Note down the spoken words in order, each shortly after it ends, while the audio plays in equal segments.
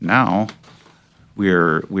Now, we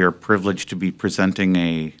are privileged to be presenting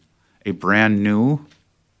a brand new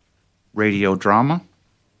radio drama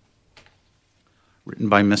written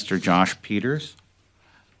by Mr. Josh Peters,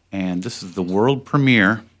 and this is the world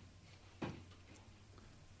premiere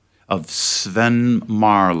of Sven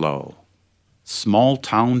Marlowe, small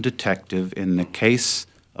town detective in the case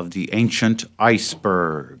of the ancient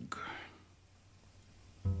iceberg.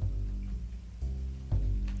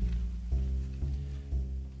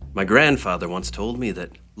 My grandfather once told me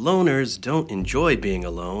that loners don't enjoy being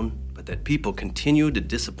alone, but that people continue to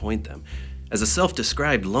disappoint them. As a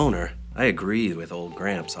self-described loner, I agree with old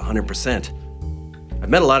Gramps 100%. I've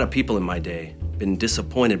met a lot of people in my day, been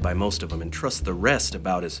disappointed by most of them, and trust the rest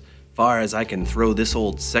about as far as I can throw this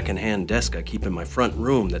old second-hand desk I keep in my front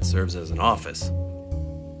room that serves as an office.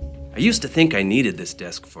 I used to think I needed this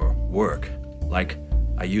desk for work, like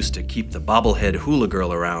I used to keep the bobblehead hula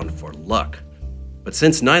girl around for luck. But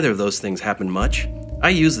since neither of those things happen much, I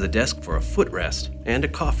use the desk for a footrest and a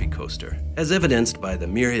coffee coaster, as evidenced by the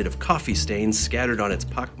myriad of coffee stains scattered on its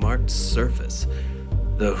pockmarked surface.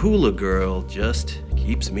 The hula girl just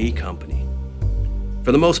keeps me company.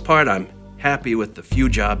 For the most part, I'm happy with the few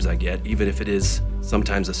jobs I get, even if it is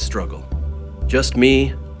sometimes a struggle. Just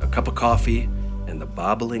me, a cup of coffee, and the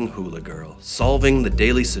bobbling hula girl, solving the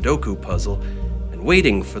daily Sudoku puzzle and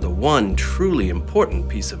waiting for the one truly important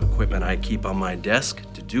piece of equipment I keep on my desk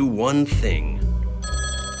to do one thing.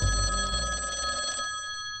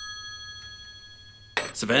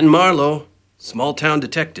 Sven Marlowe, small-town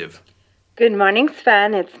detective. Good morning,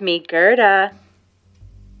 Sven. It's me, Gerda.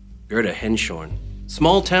 Gerda Henshorn,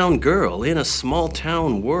 small-town girl in a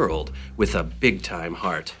small-town world with a big-time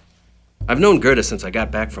heart. I've known Gerda since I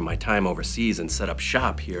got back from my time overseas and set up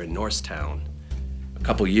shop here in Norristown a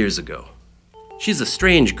couple years ago. She's a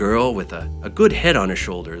strange girl with a good head on her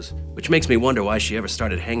shoulders, which makes me wonder why she ever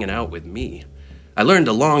started hanging out with me. I learned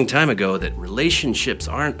a long time ago that relationships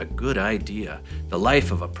aren't a good idea. The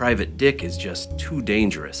life of a private dick is just too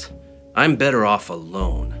dangerous. I'm better off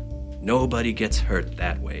alone. Nobody gets hurt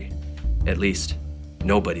that way. At least,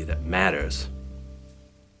 nobody that matters.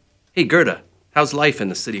 Hey, Gerda, how's life in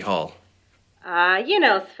the city hall?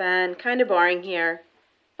 Sven, kind of boring here.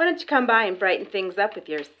 Why don't you come by and brighten things up with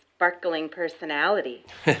your sparkling personality?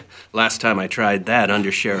 Last time I tried that,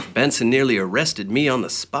 Undersheriff Benson nearly arrested me on the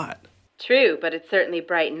spot. True, but it certainly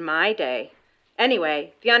brightened my day.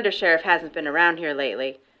 Anyway, the undersheriff hasn't been around here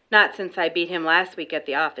lately. Not since I beat him last week at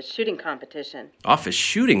the office shooting competition. Office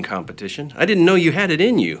shooting competition? I didn't know you had it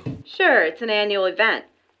in you. Sure, it's an annual event.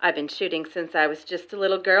 I've been shooting since I was just a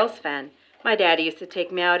little girl, Sven. My daddy used to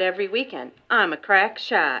take me out every weekend. I'm a crack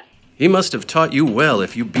shot. He must have taught you well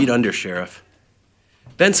if you beat Undersheriff.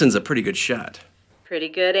 Benson's a pretty good shot. Pretty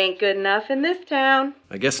good ain't good enough in this town.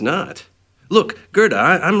 I guess not. Look, Gerda,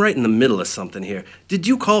 I'm right in the middle of something here. Did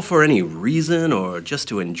you call for any reason or just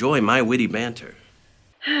to enjoy my witty banter?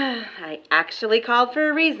 I actually called for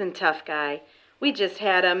a reason, tough guy. We just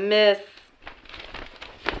had a Miss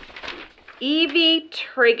Evie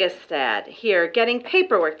Trigestad here getting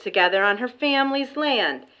paperwork together on her family's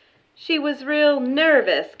land. She was real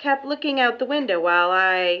nervous, kept looking out the window while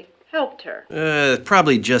I helped her.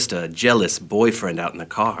 Probably just a jealous boyfriend out in the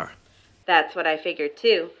car. That's what I figured,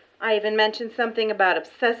 too. I even mentioned something about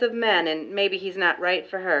obsessive men and maybe he's not right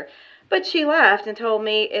for her. But she laughed and told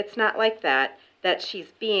me it's not like that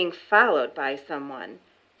she's being followed by someone.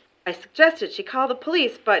 I suggested she call the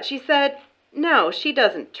police, but she said, no, she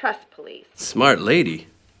doesn't trust police. Smart lady.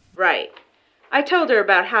 Right. I told her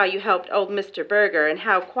about how you helped old Mr. Berger and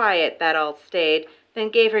how quiet that all stayed, then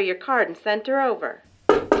gave her your card and sent her over.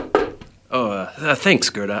 Thanks,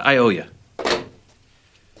 Gerda. I owe you.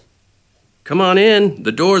 Come on in.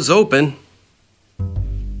 The door's open.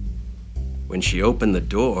 When she opened the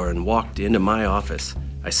door and walked into my office,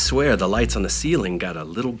 I swear the lights on the ceiling got a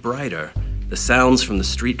little brighter, the sounds from the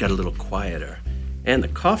street got a little quieter, and the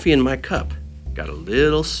coffee in my cup got a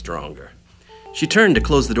little stronger. She turned to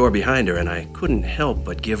close the door behind her, and I couldn't help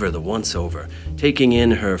but give her the once-over, taking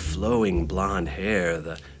in her flowing blonde hair,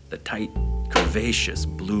 the tight, curvaceous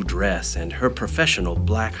blue dress, and her professional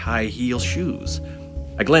black high-heel shoes.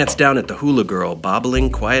 I glanced down at the hula girl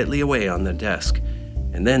bobbling quietly away on the desk,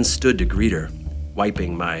 and then stood to greet her,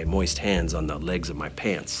 wiping my moist hands on the legs of my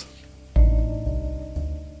pants.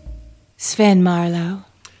 Sven Marlowe.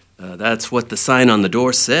 That's what the sign on the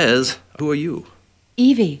door says. Who are you?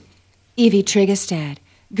 Evie Trigestad.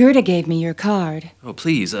 Gerda gave me your card. Oh,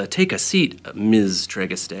 please, take a seat, Ms.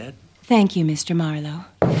 Trigestad. Thank you, Mr. Marlowe.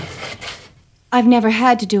 I've never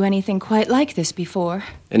had to do anything quite like this before.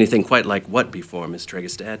 Anything quite like what before, Miss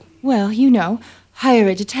Trigestad? Well, hire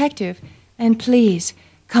a detective. And please,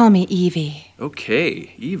 Call me Evie.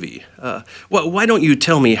 Okay, Evie. Why don't you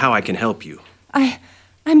tell me how I can help you?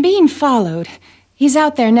 I'm being followed. He's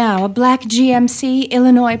out there now, a black GMC,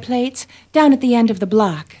 Illinois plates, down at the end of the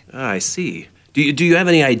block. I see. Do you have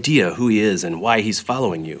any idea who he is and why he's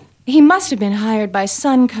following you? He must have been hired by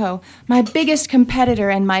Sunco, my biggest competitor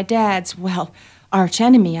and my dad's, well,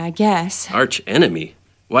 arch-enemy, I guess. Arch-enemy?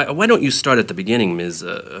 Why don't you start at the beginning, Ms.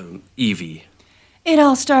 Evie? It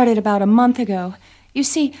all started about a month ago. You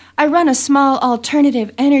see, I run a small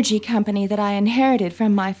alternative energy company that I inherited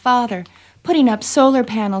from my father, putting up solar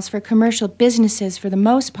panels for commercial businesses for the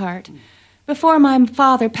most part. Before my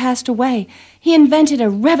father passed away, he invented a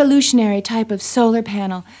revolutionary type of solar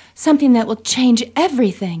panel, something that will change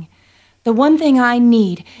everything. The one thing I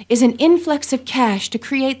need is an influx of cash to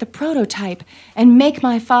create the prototype and make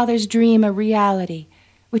my father's dream a reality,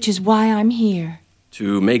 which is why I'm here.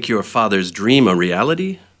 To make your father's dream a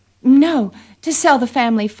reality? No, to sell the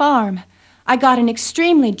family farm. I got an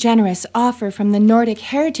extremely generous offer from the Nordic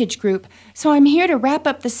Heritage Group, so I'm here to wrap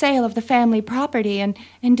up the sale of the family property and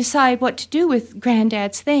decide what to do with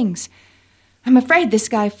Granddad's things. I'm afraid this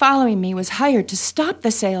guy following me was hired to stop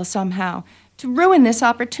the sale somehow, to ruin this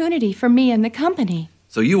opportunity for me and the company.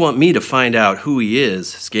 So you want me to find out who he is,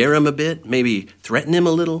 scare him a bit, maybe threaten him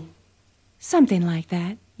a little? Something like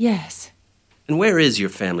that, yes. And where is your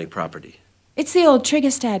family property? It's the old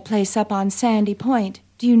Triggerstad place up on Sandy Point.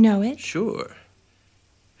 Do you know it? Sure.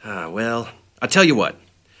 Well, I'll tell you what.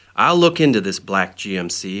 I'll look into this black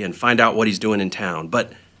GMC and find out what he's doing in town,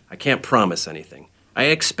 but I can't promise anything. I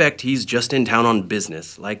expect he's just in town on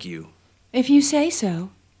business, like you. If you say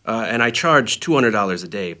so. And I charge $200 a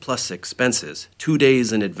day, plus expenses, 2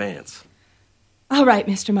 days in advance. All right,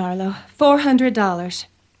 Mr. Marlowe, $400.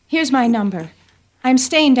 Here's my number. I'm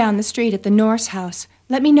staying down the street at the Norse house.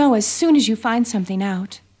 Let me know as soon as you find something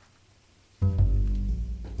out.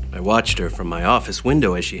 I watched her from my office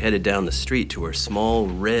window as she headed down the street to her small,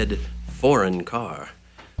 red, foreign car.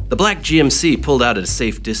 The black GMC pulled out at a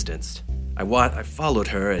safe distance. I followed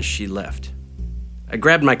her as she left. I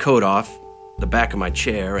grabbed my coat off the back of my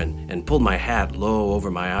chair and pulled my hat low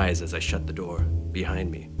over my eyes as I shut the door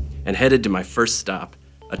behind me and headed to my first stop,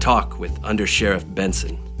 a talk with Under Sheriff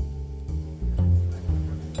Benson.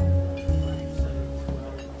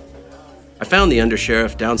 I found the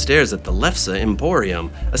undersheriff downstairs at the Lefse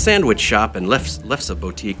Emporium, a sandwich shop and Lefse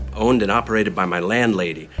boutique owned and operated by my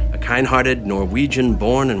landlady, a kind-hearted Norwegian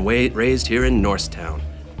born and raised here in Norristown.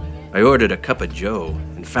 I ordered a cup of joe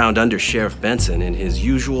and found Undersheriff Benson in his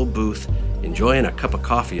usual booth, enjoying a cup of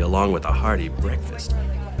coffee along with a hearty breakfast.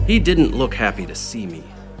 He didn't look happy to see me.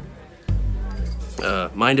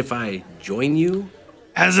 Mind if I join you?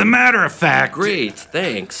 As a matter of fact... Great,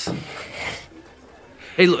 thanks.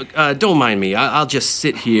 Hey, look, don't mind me. I'll just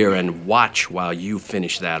sit here and watch while you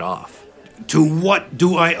finish that off. To what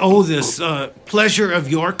do I owe this pleasure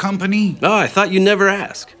of your company? Oh, I thought you'd never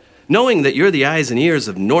ask. Knowing that you're the eyes and ears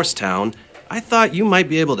of Norristown, I thought you might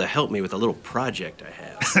be able to help me with a little project I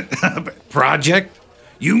have. Project?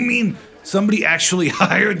 You mean somebody actually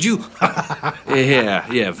hired you?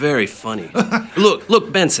 Yeah, very funny.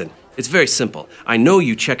 Look, Benson, it's very simple. I know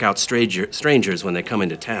you check out strangers when they come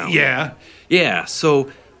into town. Yeah? Yeah,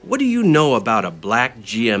 so what do you know about a black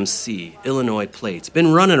GMC, Illinois plates?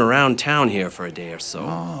 Been running around town here for a day or so.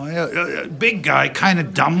 Oh, big guy, kind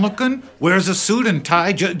of dumb-looking. Wears a suit and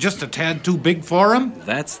tie, just a tad too big for him.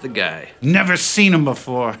 That's the guy. Never seen him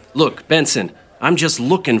before. Look, Benson, I'm just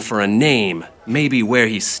looking for a name, maybe where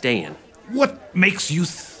he's staying. What makes you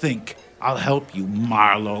think I'll help you,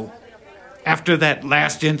 Marlowe? After that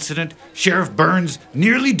last incident, Sheriff Burns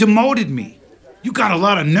nearly demoted me. You got a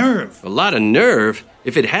lot of nerve. A lot of nerve?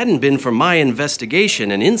 If it hadn't been for my investigation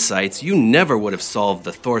and insights, you never would have solved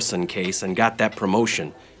the Thorson case and got that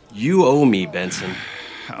promotion. You owe me, Benson.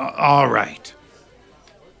 All right.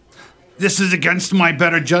 This is against my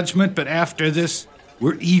better judgment, but after this,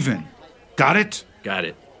 we're even. Got it? Got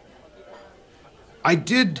it. I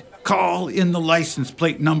did call in the license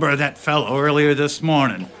plate number of that fellow earlier this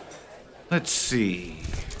morning. Let's see.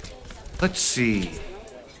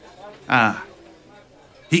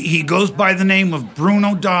 He goes by the name of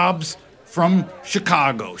Bruno Dobbs from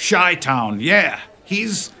Chicago, Chi-Town. Yeah,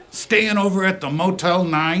 he's staying over at the Motel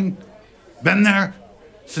 9. Been there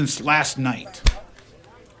since last night.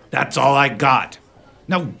 That's all I got.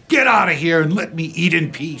 Now get out of here and let me eat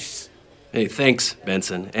in peace. Hey, thanks,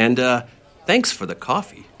 Benson. And, thanks for the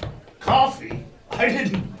coffee. Coffee? I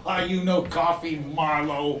didn't buy you no coffee,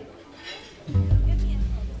 Marlowe.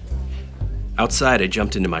 Outside, I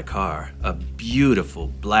jumped into my car, a beautiful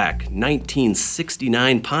black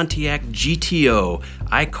 1969 Pontiac GTO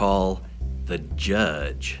I call the the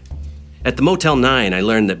judge. At the Motel 9, I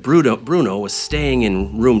learned that Bruno was staying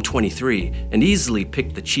in room 23 and easily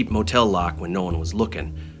picked the cheap motel lock when no one was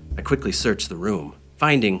looking. I quickly searched the room,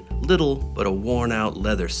 finding little but a worn-out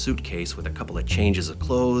leather suitcase with a couple of changes of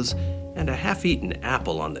clothes and a half-eaten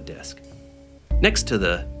apple on the desk. Next to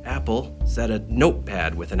the apple sat a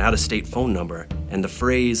notepad with an out-of-state phone number and the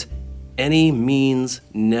phrase, "Any means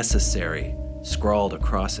necessary," scrawled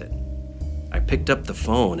across it. I picked up the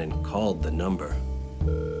phone and called the number.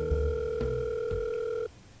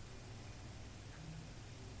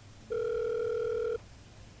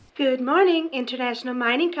 Good morning, International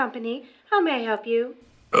Mining Company. How may I help you?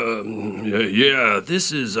 Yeah,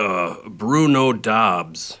 this is, Bruno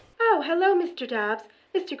Dobbs. Oh, hello, Mr. Dobbs.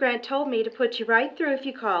 Mr. Grant told me to put you right through if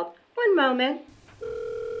you called. One moment.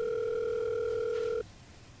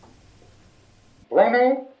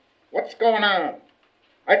 Bruno, what's going on?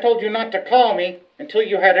 I told you not to call me until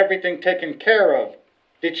you had everything taken care of.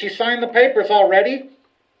 Did she sign the papers already?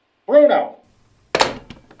 Bruno!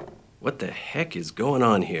 What the heck is going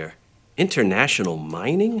on here? International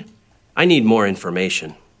mining? I need more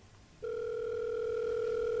information.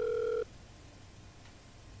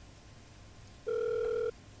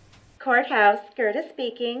 Courthouse, Gerda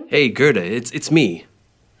speaking. Hey, Gerda, it's me.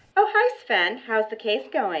 Oh, hi, Sven. How's the case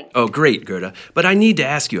going? Oh, great, Gerda. But I need to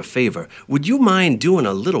ask you a favor. Would you mind doing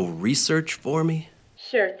a little research for me?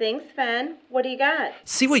 Sure thing, Sven. What do you got?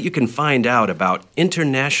 See what you can find out about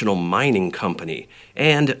International Mining Company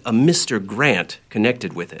and a Mr. Grant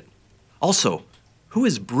connected with it. Also, who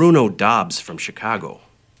is Bruno Dobbs from Chicago?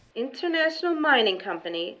 International Mining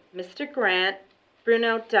Company, Mr. Grant,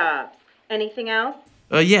 Bruno Dobbs. Anything else?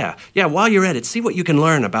 Yeah, while you're at it, see what you can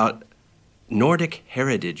learn about Nordic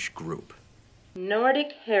Heritage Group.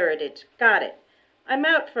 Nordic Heritage. Got it. I'm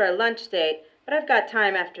out for a lunch date, but I've got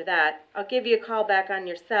time after that. I'll give you a call back on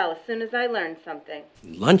your cell as soon as I learn something.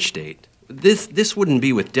 Lunch date? This wouldn't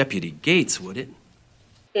be with Deputy Gates, would it?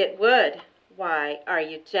 It would. Why, are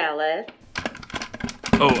you jealous?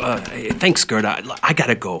 Oh, thanks, Gerda. I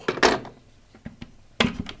gotta go.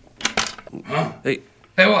 Huh?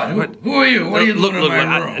 Hey, what? Who are you? What are you doing in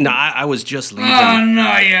my room? I was just leaving. Oh,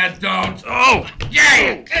 no, you don't. Oh!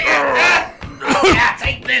 Yeah, yeah,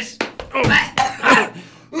 take this.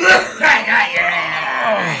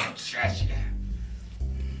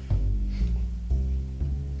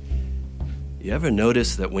 You ever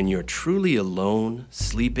notice that when you're truly alone,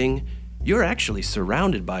 sleeping, you're actually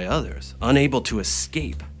surrounded by others, unable to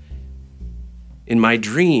escape? In my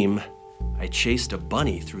dream, I chased a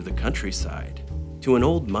bunny through the countryside to an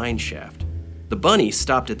old mine shaft. The bunny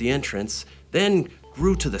stopped at the entrance, then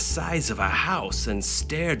grew to the size of a house and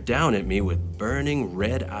stared down at me with burning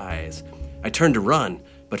red eyes. I turned to run,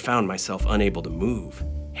 but found myself unable to move,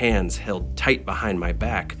 hands held tight behind my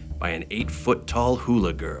back by an 8-foot-tall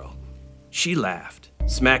hula girl. She laughed,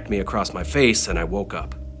 smacked me across my face, and I woke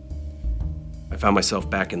up. I found myself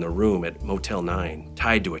back in the room at Motel 9,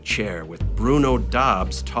 tied to a chair with Bruno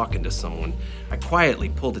Dobbs talking to someone. I quietly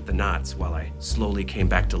pulled at the knots while I slowly came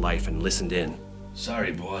back to life and listened in.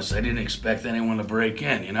 Sorry, boss. I didn't expect anyone to break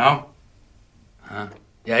in, you know? Huh?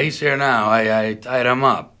 Yeah, he's here now. I tied him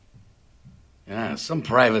up. Yeah, some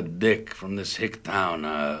private dick from this hick town.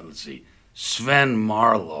 Let's see. Sven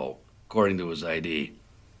Marlowe, according to his ID.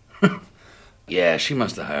 Yeah, she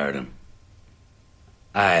must have hired him.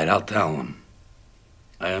 All right, I'll tell him.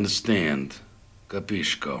 I understand.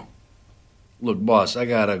 Capisco. Look, boss, I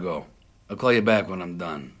gotta go. I'll call you back when I'm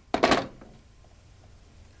done.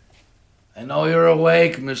 I know you're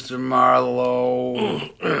awake, Mr. Marlowe.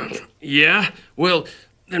 Yeah? Well,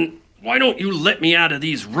 then why don't you let me out of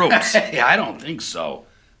these ropes? Yeah, I don't think so.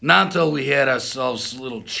 Not until we had ourselves a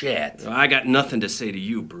little chat. I got nothing to say to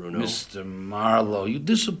you, Bruno. Mr. Marlowe, you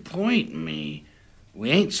disappoint me. We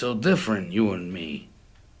ain't so different, you and me.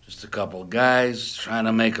 Just a couple guys trying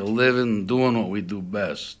to make a living, doing what we do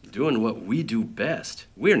best. Doing what we do best?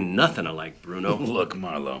 We're nothing alike, Bruno. Look,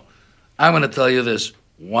 Marlowe, I'm going to tell you this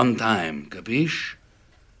one time, capiche?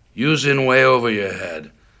 You's in way over your head.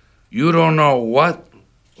 You don't know what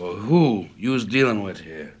or who you's dealing with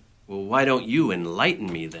here. Well, why don't you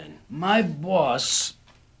enlighten me then? My boss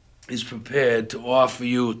is prepared to offer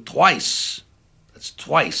you twice. That's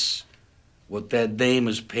twice what that dame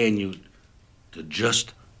is paying you to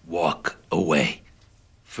just walk away.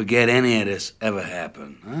 Forget any of this ever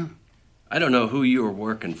happened, huh? I don't know who you're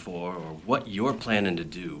working for or what you're planning to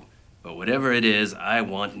do, but whatever it is, I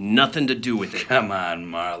want nothing to do with it. Come on,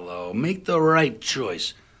 Marlowe. Make the right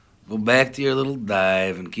choice. Go back to your little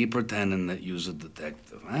dive and keep pretending that you's a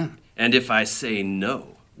detective, huh? And if I say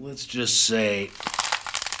no? Let's just say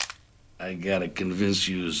I gotta convince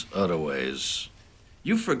yous otherways.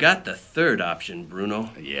 You forgot the third option,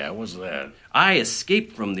 Bruno. Yeah, what's that? I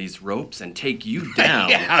escape from these ropes and take you down.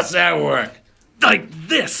 Yeah, how's that work? Like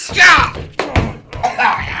this. You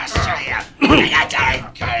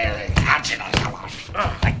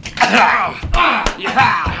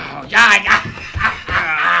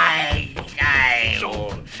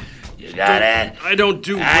got it? I don't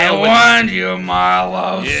do I well warned you,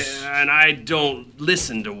 Marlos. Yeah, and I don't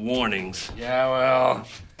listen to warnings. Yeah, well,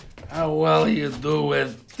 how well you do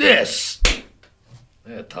with this?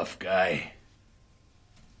 You're a tough guy.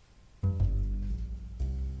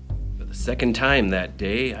 For the second time that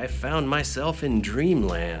day, I found myself in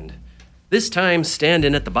dreamland. This time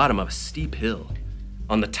standing at the bottom of a steep hill.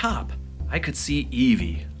 On the top, I could see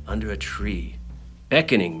Evie under a tree,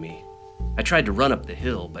 beckoning me. I tried to run up the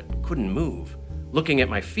hill, but couldn't move. Looking at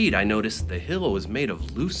my feet, I noticed the hill was made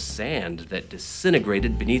of loose sand that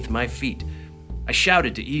disintegrated beneath my feet. I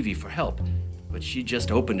shouted to Evie for help, but she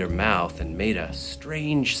just opened her mouth and made a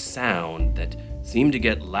strange sound that seemed to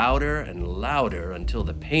get louder and louder until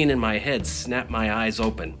the pain in my head snapped my eyes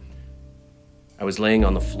open. I was laying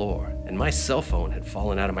on the floor, and my cell phone had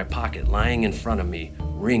fallen out of my pocket, lying in front of me,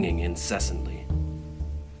 ringing incessantly.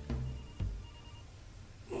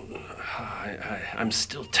 I'm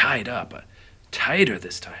still tied up, tighter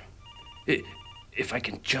this time. If I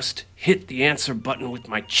can just hit the answer button with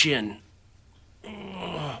my chin.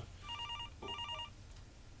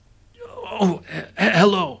 Oh,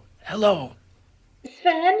 hello.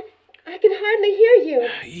 Sven, I can hardly hear you.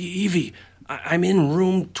 Evie, I'm in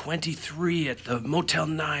room 23 at the Motel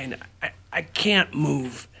 9. I can't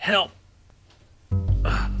move. Help.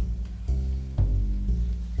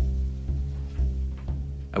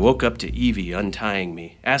 I woke up to Evie untying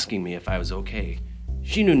me, asking me if I was okay.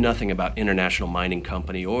 She knew nothing about International Mining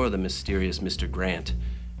Company or the mysterious Mr. Grant.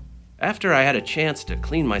 After I had a chance to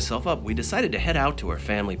clean myself up, we decided to head out to her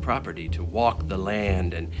family property to walk the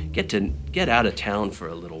land and get out of town for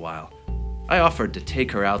a little while. I offered to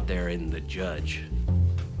take her out there in the Judge.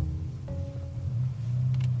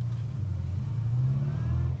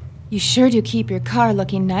 You sure do keep your car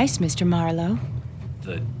looking nice, Mr. Marlowe.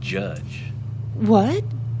 The Judge. What?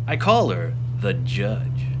 I call her the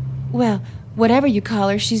Judge. Well, whatever you call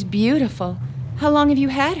her, she's beautiful. How long have you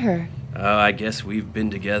had her? Oh, I guess we've been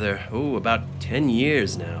together, about 10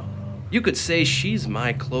 years now. You could say she's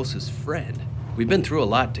my closest friend. We've been through a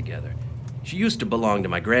lot together. She used to belong to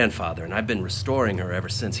my grandfather, and I've been restoring her ever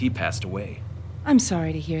since he passed away. I'm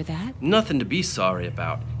sorry to hear that. Nothing to be sorry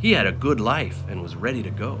about. He had a good life and was ready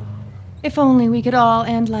to go. If only we could all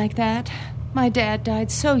end like that. My dad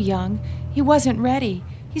died so young. He wasn't ready.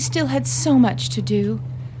 He still had so much to do.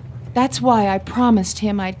 That's why I promised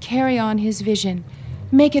him I'd carry on his vision,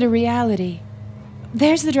 make it a reality.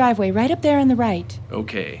 There's the driveway, right up there on the right.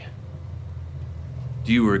 Okay.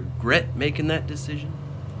 Do you regret making that decision?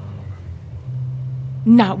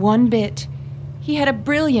 Not one bit. He had a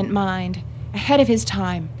brilliant mind, ahead of his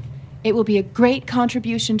time. It will be a great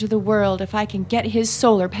contribution to the world if I can get his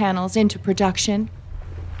solar panels into production.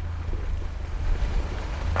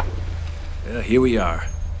 Here we are.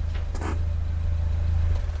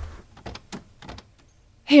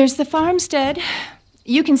 Here's the farmstead.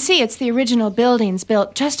 You can see it's the original buildings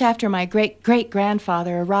built just after my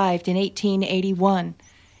great-great-grandfather arrived in 1881.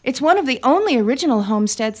 It's one of the only original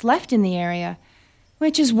homesteads left in the area,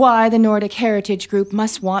 which is why the Nordic Heritage Group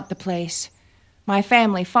must want the place. My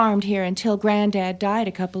family farmed here until Granddad died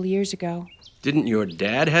a couple years ago. Didn't your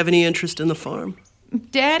dad have any interest in the farm?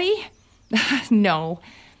 Daddy? No.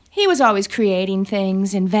 He was always creating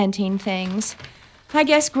things, inventing things. I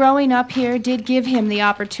guess growing up here did give him the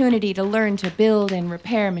opportunity to learn to build and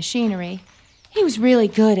repair machinery. He was really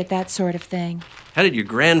good at that sort of thing. How did your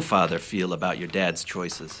grandfather feel about your dad's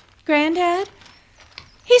choices? Granddad?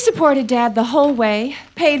 He supported Dad the whole way,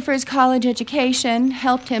 paid for his college education,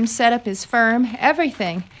 helped him set up his firm,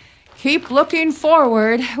 everything. Keep looking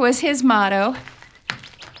forward was his motto.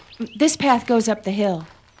 This path goes up the hill.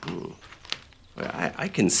 Well, I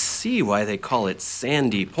can see why they call it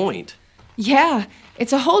Sandy Point. Yeah,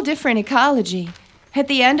 it's a whole different ecology. At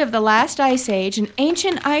the end of the last ice age, an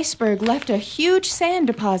ancient iceberg left a huge sand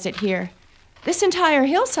deposit here. This entire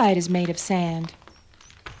hillside is made of sand.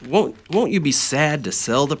 Won't you be sad to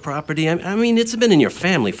sell the property? I mean, it's been in your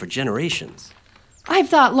family for generations. I've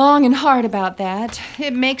thought long and hard about that.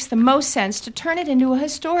 It makes the most sense to turn it into a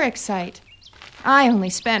historic site. I only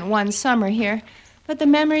spent one summer here, but the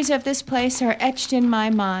memories of this place are etched in my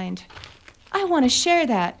mind. I want to share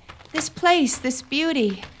that. This place, this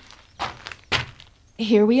beauty.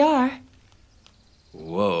 Here we are.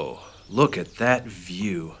 Whoa, look at that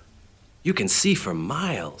view. You can see for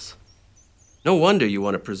miles. No wonder you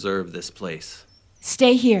want to preserve this place.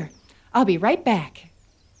 Stay here. I'll be right back.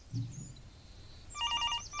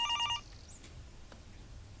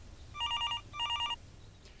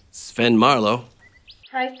 Sven Marlowe.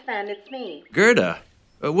 Hi, Sven, it's me. Gerda,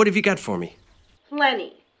 what have you got for me?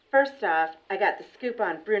 Plenty. First off, I got the scoop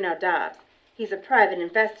on Bruno Dobbs. He's a private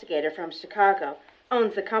investigator from Chicago.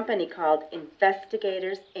 Owns a company called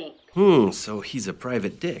Investigators, Inc. So he's a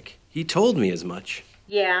private dick. He told me as much.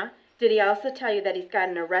 Yeah? Did he also tell you that he's got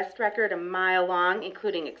an arrest record a mile long,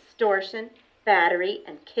 including extortion, battery,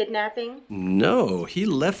 and kidnapping? No, he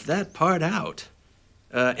left that part out.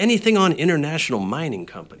 Anything on International Mining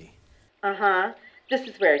Company? Uh-huh. This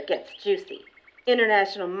is where it gets juicy.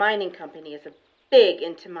 International Mining Company is big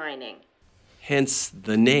into mining. Hence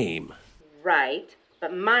the name. Right,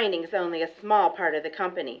 but mining is only a small part of the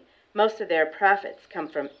company. Most of their profits come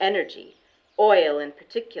from energy, oil in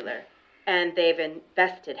particular, and they've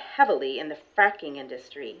invested heavily in the fracking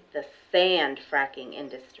industry, the sand fracking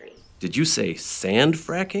industry. Did you say sand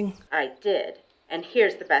fracking? I did, and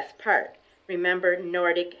here's the best part. Remember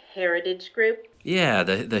Nordic Heritage Group? Yeah,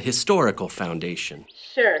 the Historical Foundation.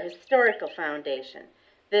 Sure, Historical Foundation.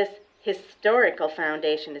 This Historical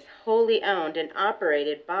Foundation is wholly owned and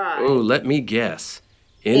operated by... Oh, let me guess.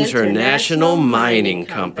 International Mining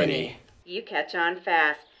Company. You catch on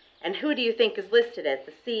fast. And who do you think is listed as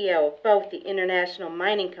the CEO of both the International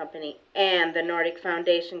Mining Company and the Nordic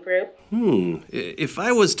Foundation Group? If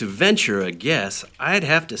I was to venture a guess, I'd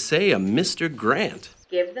have to say a Mr. Grant.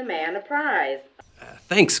 Give the man a prize.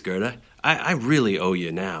 Thanks, Gerda. I really owe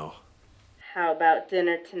you now. How about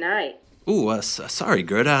dinner tonight? Sorry,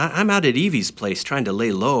 Gerda. I'm out at Evie's place trying to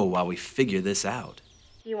lay low while we figure this out.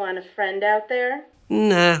 You want a friend out there?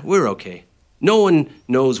 Nah, we're okay. No one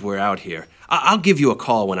knows we're out here. I'll give you a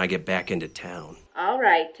call when I get back into town. All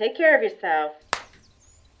right. Take care of yourself.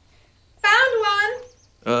 Found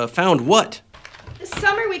one! Found what? The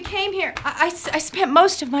summer we came here, I spent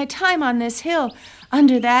most of my time on this hill,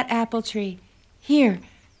 under that apple tree. Here,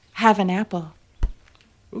 have an apple.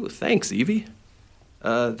 Ooh, thanks, Evie.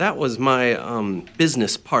 That was my,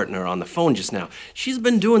 business partner on the phone just now. She's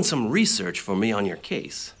been doing some research for me on your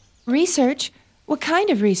case. Research? What kind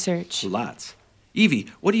of research? Lots. Evie,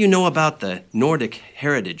 what do you know about the Nordic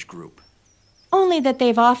Heritage Group? Only that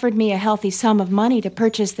they've offered me a healthy sum of money to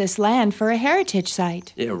purchase this land for a heritage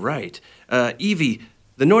site. Yeah, right. Evie,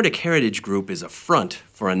 the Nordic Heritage Group is a front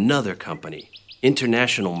for another company,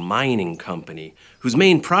 International Mining Company, whose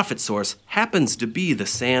main profit source happens to be the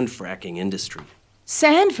sand fracking industry.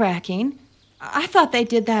 Sand fracking? I thought they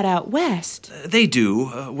did that out west. They do.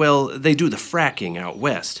 They do the fracking out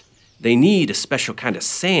west. They need a special kind of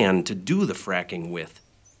sand to do the fracking with.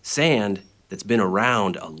 Sand that's been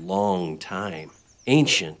around a long time.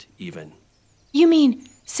 Ancient, even. You mean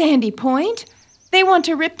Sandy Point? They want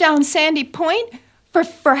to rip down Sandy Point for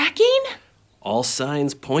fracking? All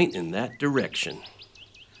signs point in that direction.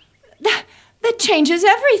 That changes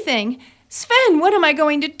everything. Sven, what am I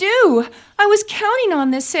going to do? I was counting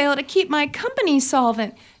on this sale to keep my company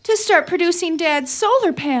solvent, to start producing Dad's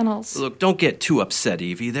solar panels. Look, don't get too upset,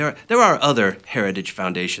 Evie. There are other heritage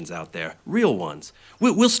foundations out there, real ones.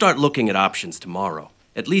 We'll start looking at options tomorrow.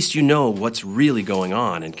 At least you know what's really going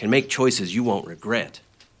on and can make choices you won't regret.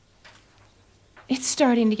 It's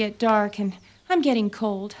starting to get dark and I'm getting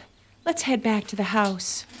cold. Let's head back to the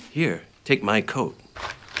house. Here, take my coat.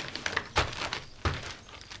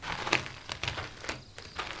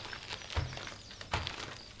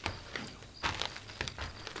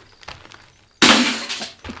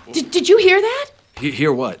 Did you hear that?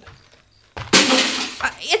 Hear what?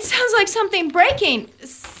 It sounds like something breaking.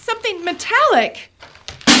 Something metallic.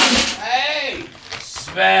 Hey,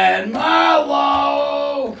 Sven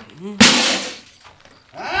Marlowe!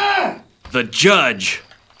 Huh? The judge!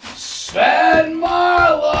 Sven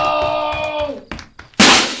Marlowe!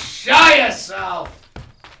 Show yourself!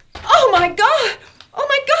 Oh my God! Oh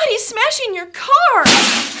my God, he's smashing your car!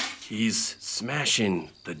 He's smashing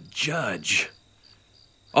the judge.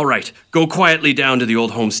 All right, go quietly down to the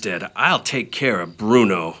old homestead. I'll take care of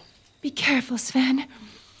Bruno. Be careful, Sven.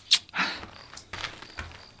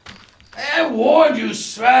 I warned you,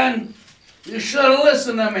 Sven. You should have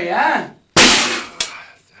listened to me, huh?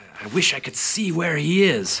 I wish I could see where he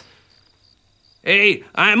is. Hey,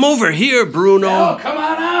 I'm over here, Bruno. Oh, come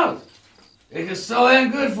on out. It can still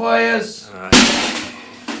ain't good for you.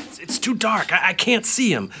 It's too dark. I can't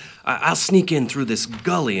see him. I'll sneak in through this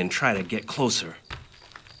gully and try to get closer.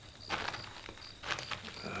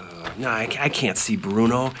 No, I can't see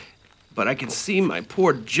Bruno, but I can see my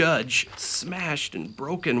poor judge, smashed and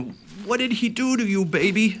broken. What did he do to you,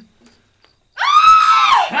 baby?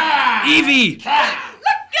 Evie! Let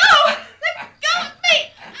go! Let go of me!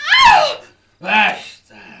 Ow!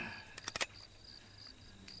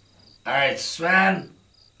 All right, Sven,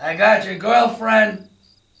 I got your girlfriend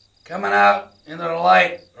coming out into the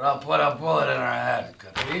light, or I'll put a bullet in her head.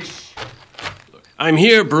 Capiche? I'm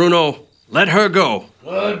here, Bruno. Let her go.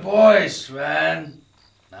 Good boy, Sven.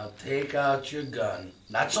 Now take out your gun.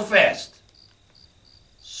 Not so fast.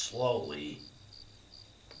 Slowly.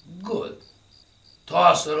 Good.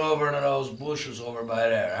 Toss it over into those bushes over by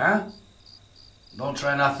there, huh? Don't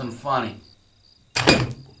try nothing funny.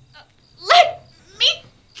 Let me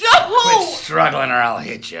go! Quit struggling or I'll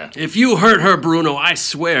hit you. If you hurt her, Bruno, I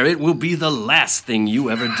swear it will be the last thing you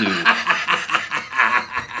ever do.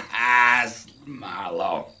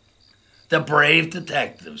 Marlowe. The brave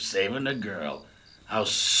detective saving the girl. How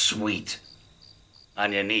sweet.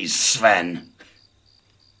 On your knees, Sven.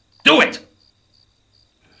 Do it!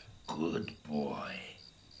 Good boy.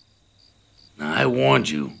 Now, I warned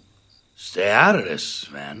you. Stay out of this,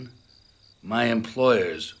 Sven. My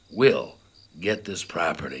employers will get this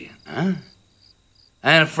property, huh?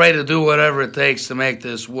 I ain't afraid to do whatever it takes to make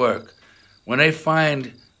this work. When they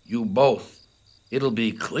find you both, it'll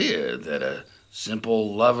be clear that a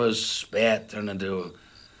simple lover's spat turned into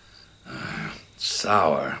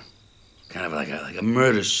sour. Kind of like a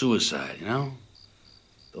murder-suicide, you know?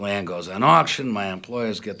 The land goes on auction, my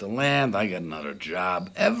employers get the land, I get another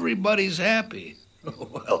job. Everybody's happy.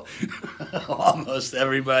 Well, almost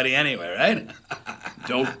everybody anyway, right?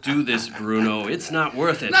 Don't do this, Bruno. It's not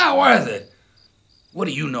worth it. Not worth it. What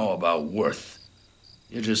do you know about worth?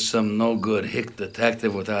 You're just some no-good hick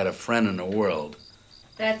detective without a friend in the world.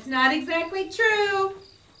 That's not exactly true.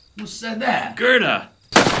 Who said that? Gerda!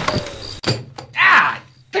 Ah!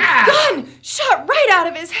 The gun shot right out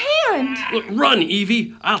of his hand! Look, run,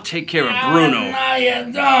 Evie. I'll take care of Bruno. No,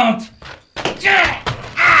 you don't.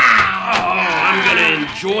 Oh, I'm gonna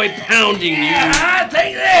enjoy pounding you. Yeah,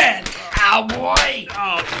 take that. Ow, boy.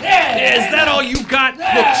 Oh, is that all you got?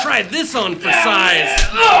 Look, try this on for size.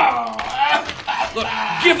 Look,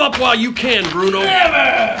 give up while you can, Bruno.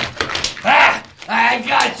 Never. Ah, I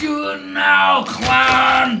got you now,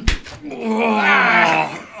 clown.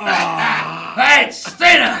 Hey,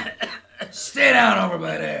 stay down. Stay down over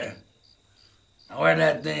by there. Now, where'd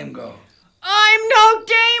that dame go? I'm no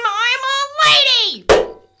dame, I'm a lady!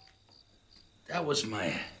 That was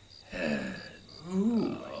my head.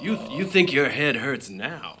 Ooh, you think your head hurts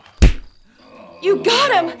now? You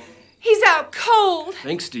got him! He's out cold!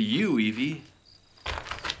 Thanks to you, Evie.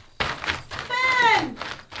 Sven!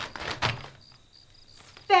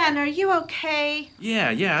 Sven, are you okay?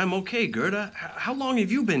 Yeah, I'm okay, Gerda. How long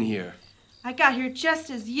have you been here? I got here just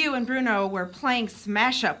as you and Bruno were playing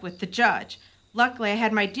smash-up with the judge. Luckily, I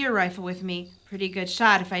had my deer rifle with me. Pretty good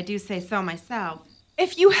shot, if I do say so myself.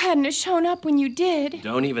 If you hadn't shown up when you did...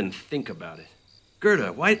 Don't even think about it.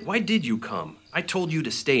 Gerda, why did you come? I told you to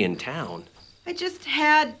stay in town. I just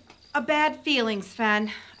had a bad feeling,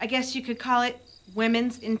 Sven. I guess you could call it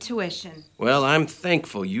women's intuition. Well, I'm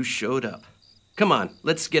thankful you showed up. Come on,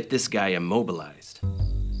 let's get this guy immobilized.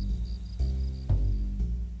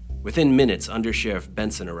 Within minutes, Undersheriff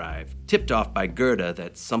Benson arrived, tipped off by Gerda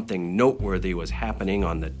that something noteworthy was happening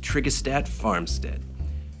on the Triggerstadt farmstead.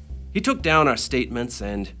 He took down our statements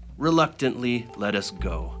and reluctantly let us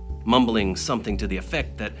go, mumbling something to the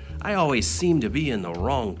effect that I always seem to be in the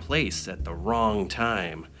wrong place at the wrong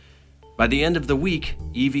time. By the end of the week,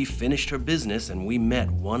 Evie finished her business and we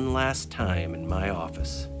met one last time in my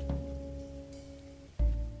office.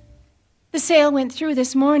 The sale went through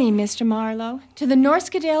this morning, Mr. Marlowe, to the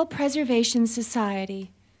Norskadale Preservation Society.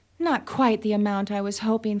 Not quite the amount I was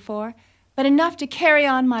hoping for, but enough to carry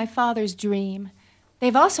on my father's dream.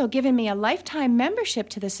 They've also given me a lifetime membership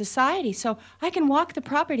to the society, so I can walk the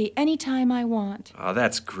property any time I want. Oh,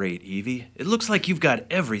 that's great, Evie. It looks like you've got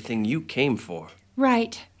everything you came for.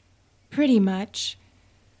 Right. Pretty much.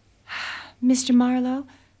 Mr. Marlowe,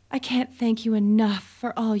 I can't thank you enough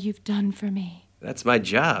for all you've done for me. That's my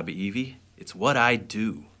job, Evie. It's what I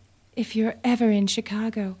do. If you're ever in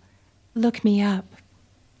Chicago, look me up.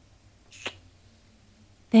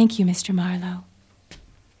 Thank you, Mr. Marlowe.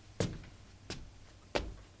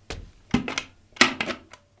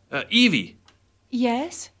 Evie,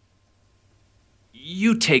 Yes?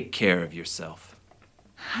 you take care of yourself.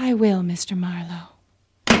 I will, Mr. Marlowe.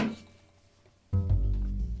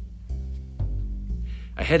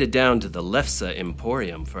 I headed down to the Lefse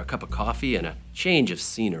Emporium for a cup of coffee and a change of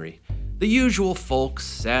scenery. The usual folks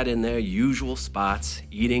sat in their usual spots,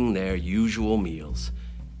 eating their usual meals.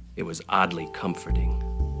 It was oddly comforting.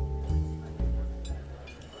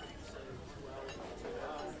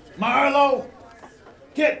 Marlowe,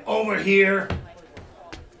 Get over here.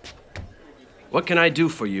 What can I do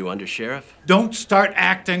for you, Undersheriff? Don't start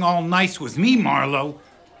acting all nice with me, Marlowe.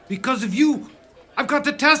 Because of you, I've got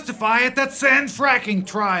to testify at that Sands fracking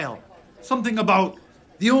trial. Something about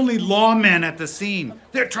the only lawmen at the scene.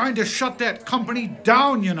 They're trying to shut that company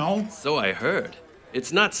down, you know. So I heard.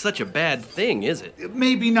 It's not such a bad thing, is it?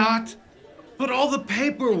 Maybe not. But all the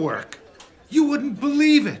paperwork. You wouldn't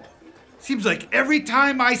believe it. Seems like every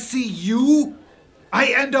time I see you,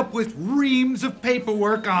 I end up with reams of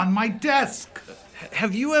paperwork on my desk.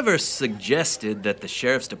 Have you ever suggested that the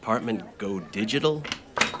sheriff's department go digital?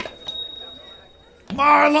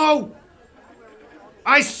 Marlowe!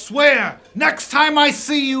 I swear, next time I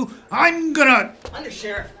see you, I'm gonna...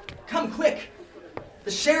 Undersheriff, come quick.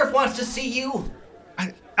 The sheriff wants to see you.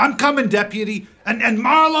 I'm coming, Deputy. And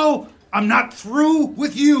Marlowe, I'm not through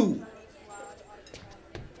with you.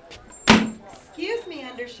 Excuse me,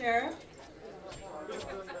 Undersheriff.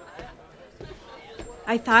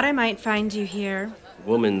 I thought I might find you here.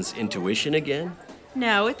 Woman's intuition again?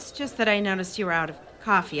 No, it's just that I noticed you were out of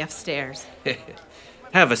coffee upstairs.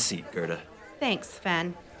 Have a seat, Gerda. Thanks,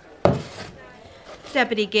 Fen.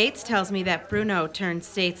 Deputy Gates tells me that Bruno turned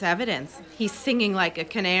state's evidence. He's singing like a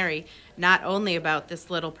canary, not only about this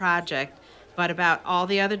little project, but about all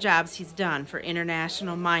the other jobs he's done for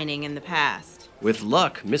international mining in the past. With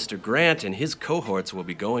luck, Mr. Grant and his cohorts will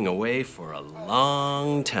be going away for a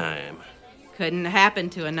long time. Couldn't happen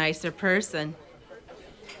to a nicer person.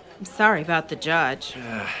 I'm sorry about the judge.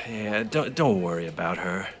 Yeah, don't worry about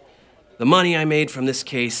her. The money I made from this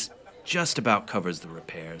case just about covers the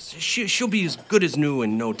repairs. She'll be as good as new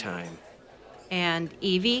in no time. And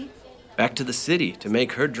Evie? Back to the city to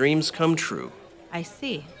make her dreams come true. I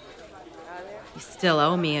see. You still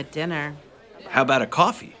owe me a dinner. How about a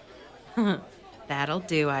coffee? That'll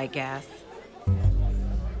do, I guess.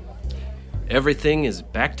 Everything is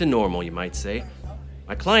back to normal, you might say.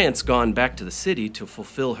 My client's gone back to the city to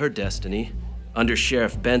fulfill her destiny. Under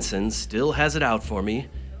Sheriff Benson still has it out for me.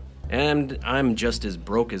 And I'm just as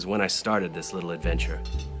broke as when I started this little adventure.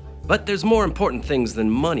 But there's more important things than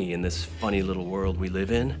money in this funny little world we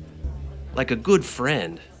live in. Like a good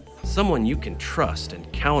friend. Someone you can trust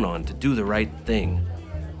and count on to do the right thing.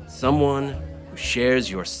 Someone who shares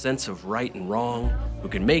your sense of right and wrong, who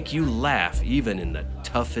can make you laugh even in the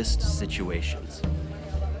toughest situations.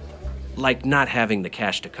 Like not having the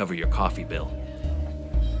cash to cover your coffee bill.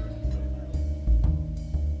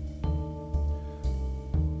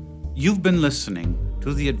 You've been listening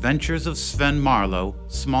to the adventures of Sven Marlowe,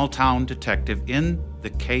 small-town detective in The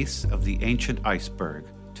Case of the Ancient Iceberg.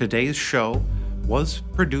 Today's show was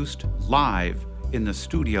produced live in the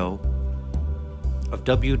studio of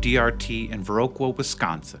WDRT in Viroqua,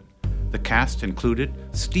 Wisconsin. The cast included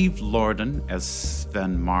Steve Lorden as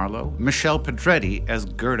Sven Marlowe, Michelle Pedretti as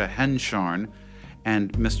Gerda Henshorn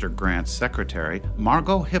and Mr. Grant's secretary,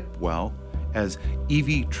 Margot Hipwell as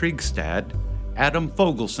Evie Trigstad, Adam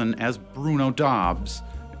Fogelson as Bruno Dobbs,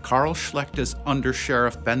 Carl Schlecht as Under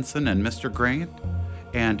Sheriff Benson and Mr. Grant,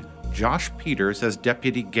 and Josh Peters as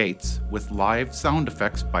Deputy Gates, with live sound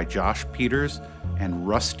effects by Josh Peters and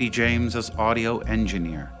Rusty James as audio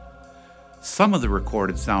engineer. Some of the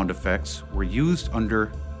recorded sound effects were used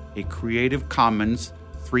under a Creative Commons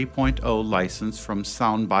 3.0 license from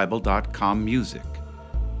soundbible.com music.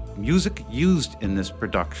 Music used in this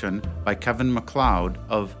production by Kevin MacLeod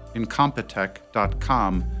of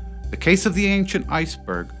Incompetech.com. The Case of the Ancient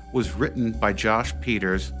Iceberg was written by Josh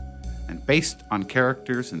Peters and based on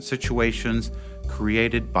characters and situations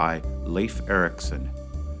created by Leif Erikson.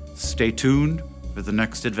 Stay tuned for the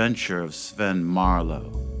next adventure of Sven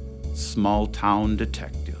Marlowe, small-town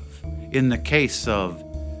detective, in the case of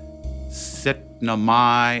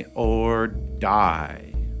Sitnamai or Die.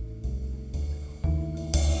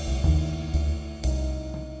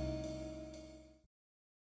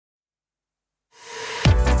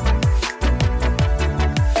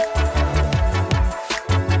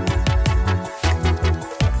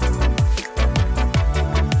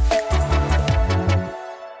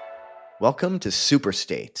 Welcome to Super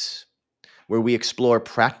States, where we explore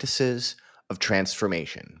practices of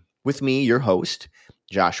transformation. With me, your host,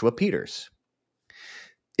 Joshua Peters.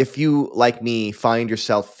 If you, like me, find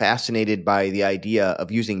yourself fascinated by the idea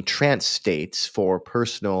of using trance states for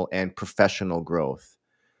personal and professional growth,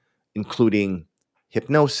 including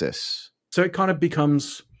hypnosis. So it kind of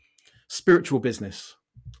becomes spiritual business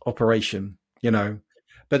operation,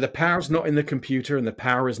 but the power's not in the computer and the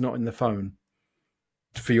power is not in the phone.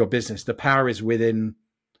 For your business, the power is within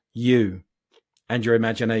you and your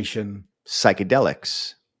imagination.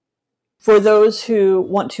 Psychedelics. For those who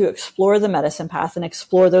want to explore the medicine path and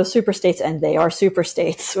explore those super states, and they are super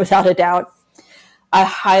states without a doubt, I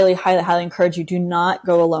highly, highly, highly encourage you, do not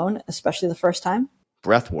go alone, especially the first time.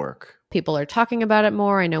 Breath work. People are talking about it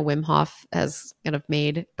more. I know Wim Hof has kind of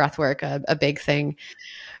made breath work a big thing.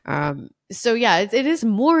 So yeah, it is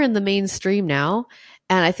more in the mainstream now.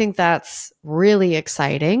 And I think that's really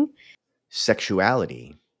exciting.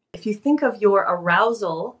 Sexuality. If you think of your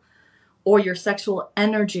arousal or your sexual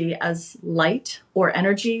energy as light or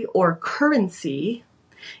energy or currency,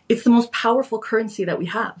 it's the most powerful currency that we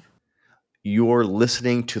have. You're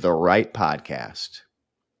listening to the right podcast.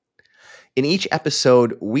 In each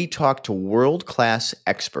episode, we talk to world-class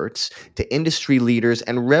experts, to industry leaders,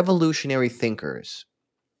 and revolutionary thinkers.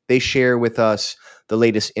 They share with us the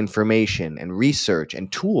latest information and research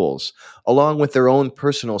and tools, along with their own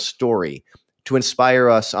personal story, to inspire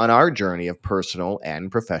us on our journey of personal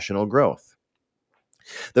and professional growth.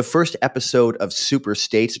 The first episode of Super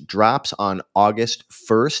States drops on August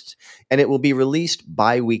 1st, and it will be released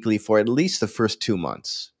bi-weekly for at least the first 2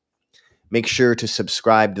 months. Make sure to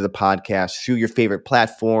subscribe to the podcast through your favorite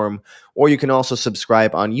platform, or you can also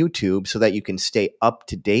subscribe on YouTube so that you can stay up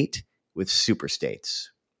to date with Super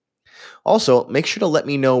States. Also, make sure to let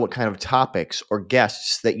me know what kind of topics or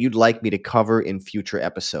guests that you'd like me to cover in future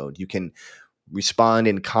episodes. You can respond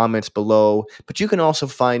in comments below, but you can also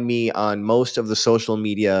find me on most of the social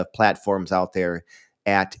media platforms out there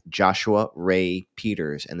at Joshua Ray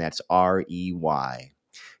Peters, and that's R-E-Y.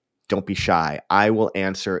 Don't be shy. I will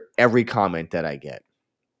answer every comment that I get.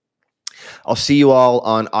 I'll see you all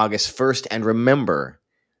on August 1st, and remember,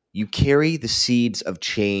 you carry the seeds of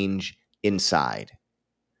change inside.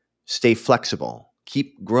 Stay flexible,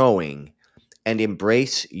 keep growing, and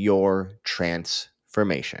embrace your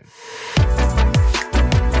transformation.